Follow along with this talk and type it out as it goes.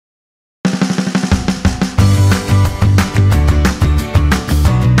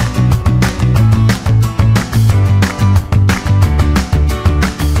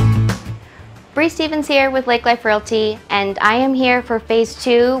Stevens here with Lake Life Realty, and I am here for Phase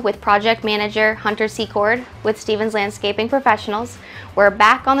 2 with Project Manager Hunter Secord with Stevens Landscaping Professionals. We're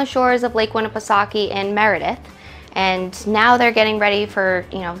back on the shores of Lake Winnipesaukee in Meredith, and now they're getting ready for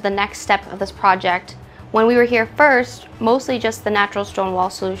the next step of this project. When we were here first, mostly just the natural stone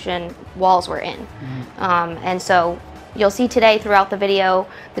wall solution walls were in, and so you'll see today throughout the video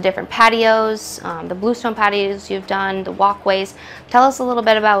the different patios, the bluestone patios you've done, the walkways. Tell us a little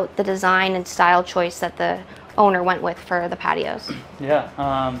bit about the design and style choice that the owner went with for the patios.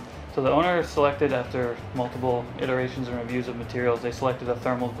 Yeah, so the owner selected, after multiple iterations and reviews of materials, they selected a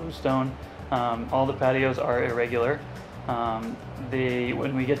thermal bluestone. All the patios are irregular.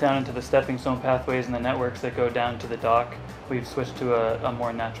 When we get down into the stepping stone pathways and the networks that go down to the dock, we've switched to a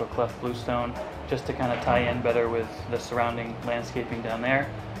more natural cleft bluestone just to kind of tie in better with the surrounding landscaping down there.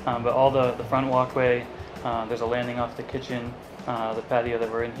 But all the front walkway, there's a landing off the kitchen, the patio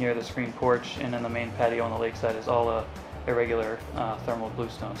that we're in here, the screen porch, and then the main patio on the lakeside is all a irregular thermal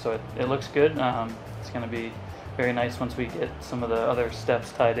bluestone. So it looks good. It's going to be very nice once we get some of the other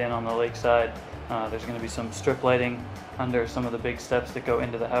steps tied in on the lakeside. There's going to be some strip lighting under some of the big steps that go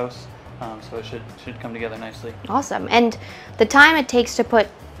into the house, so it should come together nicely. Awesome. And the time it takes to put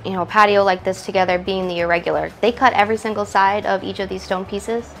a patio like this together, being the irregular, they cut every single side of each of these stone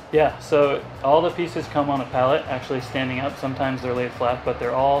pieces? Yeah, so all the pieces come on a pallet, actually standing up. Sometimes they're laid flat, but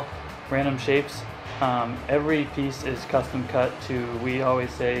they're all random shapes. Every piece is custom cut to, we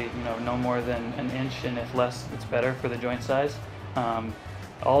always say, no more than an inch, and if less, it's better for the joint size.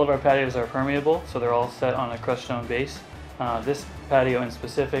 All of our patios are permeable, so they're all set on a crushed stone base. This patio in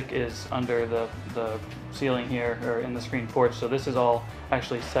specific is under the ceiling here, or in the screen porch, so this is all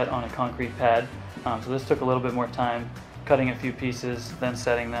actually set on a concrete pad. So this took a little bit more time, cutting a few pieces, then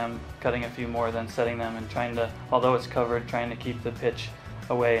setting them, cutting a few more, then setting them, and trying to, although it's covered, trying to keep the pitch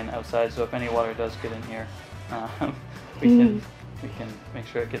away and outside, so if any water does get in here, we can make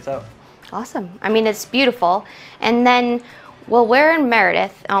sure it gets out. Awesome. I mean, it's beautiful. And then, well, we're in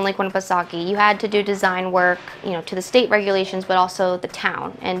Meredith on Lake Winnipesaukee. You had to do design work, to the state regulations, but also the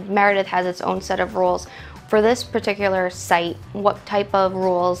town. And Meredith has its own set of rules. For this particular site, what type of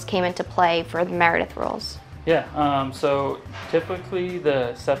rules came into play for the Meredith rules? Yeah, so typically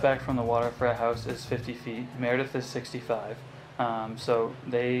the setback from the water for a house is 50 feet. Meredith is 65. So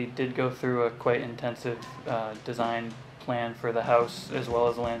they did go through a quite intensive design plan for the house as well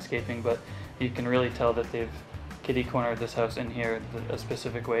as the landscaping, but you can really tell that they've kitty cornered this house in here a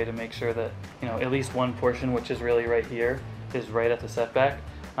specific way to make sure that at least one portion, which is really right here, is right at the setback.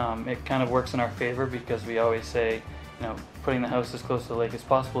 It kind of works in our favor because we always say putting the house as close to the lake as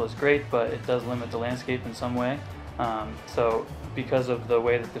possible is great, but it does limit the landscape in some way. So because of the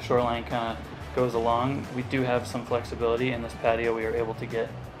way that the shoreline kind of goes along, we do have some flexibility. In this patio we are able to get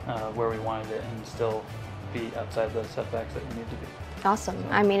where we wanted it and still be outside the setbacks that we need to be. Awesome.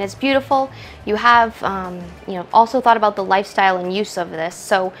 I mean, it's beautiful. You have also thought about the lifestyle and use of this.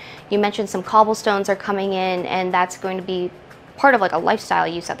 So you mentioned some cobblestones are coming in, and that's going to be part of like a lifestyle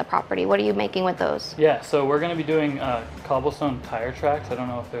use at the property. What are you making with those? Yeah, so we're going to be doing cobblestone tire tracks. I don't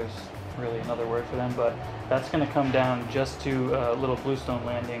know if there's really another word for them, but that's going to come down just to a little bluestone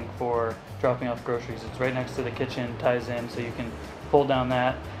landing for dropping off groceries. It's right next to the kitchen, ties in, so you can pull down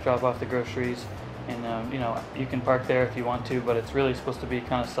that, drop off the groceries, and you can park there if you want to, but it's really supposed to be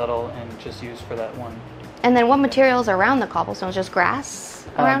kind of subtle and just used for that one. And then what materials are around the cobblestones? Just grass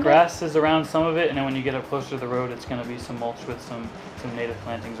around grass is around some of it, and then when you get up closer to the road, it's going to be some mulch with some native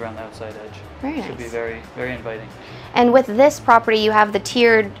plantings around the outside edge. Very nice. Should be very, very inviting. And with this property, you have the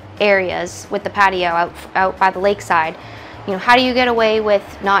tiered areas with the patio out by the lakeside. How do you get away with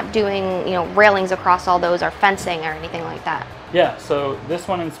not doing railings across all those, or fencing or anything like that? Yeah, so this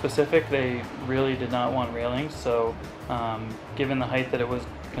one in specific, they really did not want railings. So given the height that it was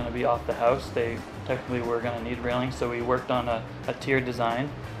going to be off the house, they technically were going to need railings. So we worked on a tiered design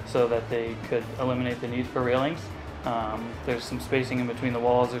so that they could eliminate the need for railings. There's some spacing in between the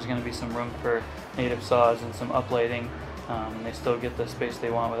walls. There's going to be some room for native saws and some uplighting. And they still get the space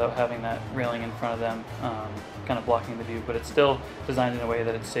they want without having that railing in front of them, kind of blocking the view. But it's still designed in a way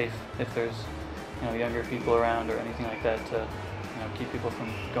that it's safe if there's younger people around or anything like that to keep people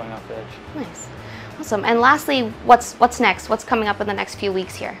from going off the edge. Nice. Awesome. And lastly, what's next? What's coming up in the next few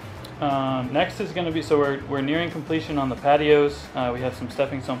weeks here? Next is going to be, so we're nearing completion on the patios. We have some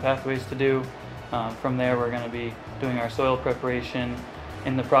stepping stone pathways to do. From there we're going to be doing our soil preparation.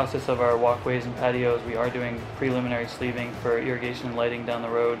 In the process of our walkways and patios, we are doing preliminary sleeving for irrigation and lighting down the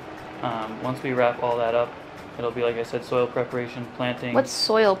road. Once we wrap all that up, it'll be, like I said, soil preparation, planting. What's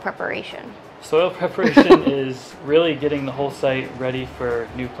soil preparation? Soil preparation is really getting the whole site ready for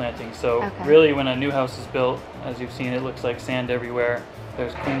new planting. So really when a new house is built, as you've seen, it looks like sand everywhere.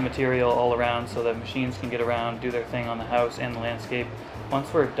 There's clean material all around so that machines can get around, do their thing on the house and the landscape.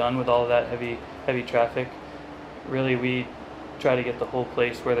 Once we're done with all of that heavy traffic, really we try to get the whole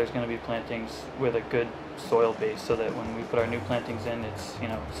place where there's going to be plantings with a good soil base so that when we put our new plantings in, it's, you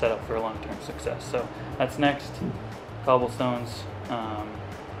know, set up for a long-term success. So that's next. Cobblestones,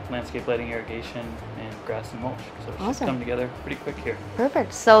 landscape lighting, irrigation, and grass and mulch. So it should come together pretty quick here.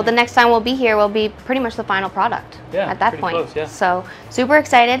 Perfect. So the next time we'll be here will be pretty much the final product at that point. Close, yeah. So super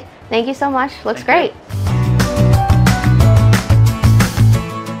excited. Thank you so much. Looks great.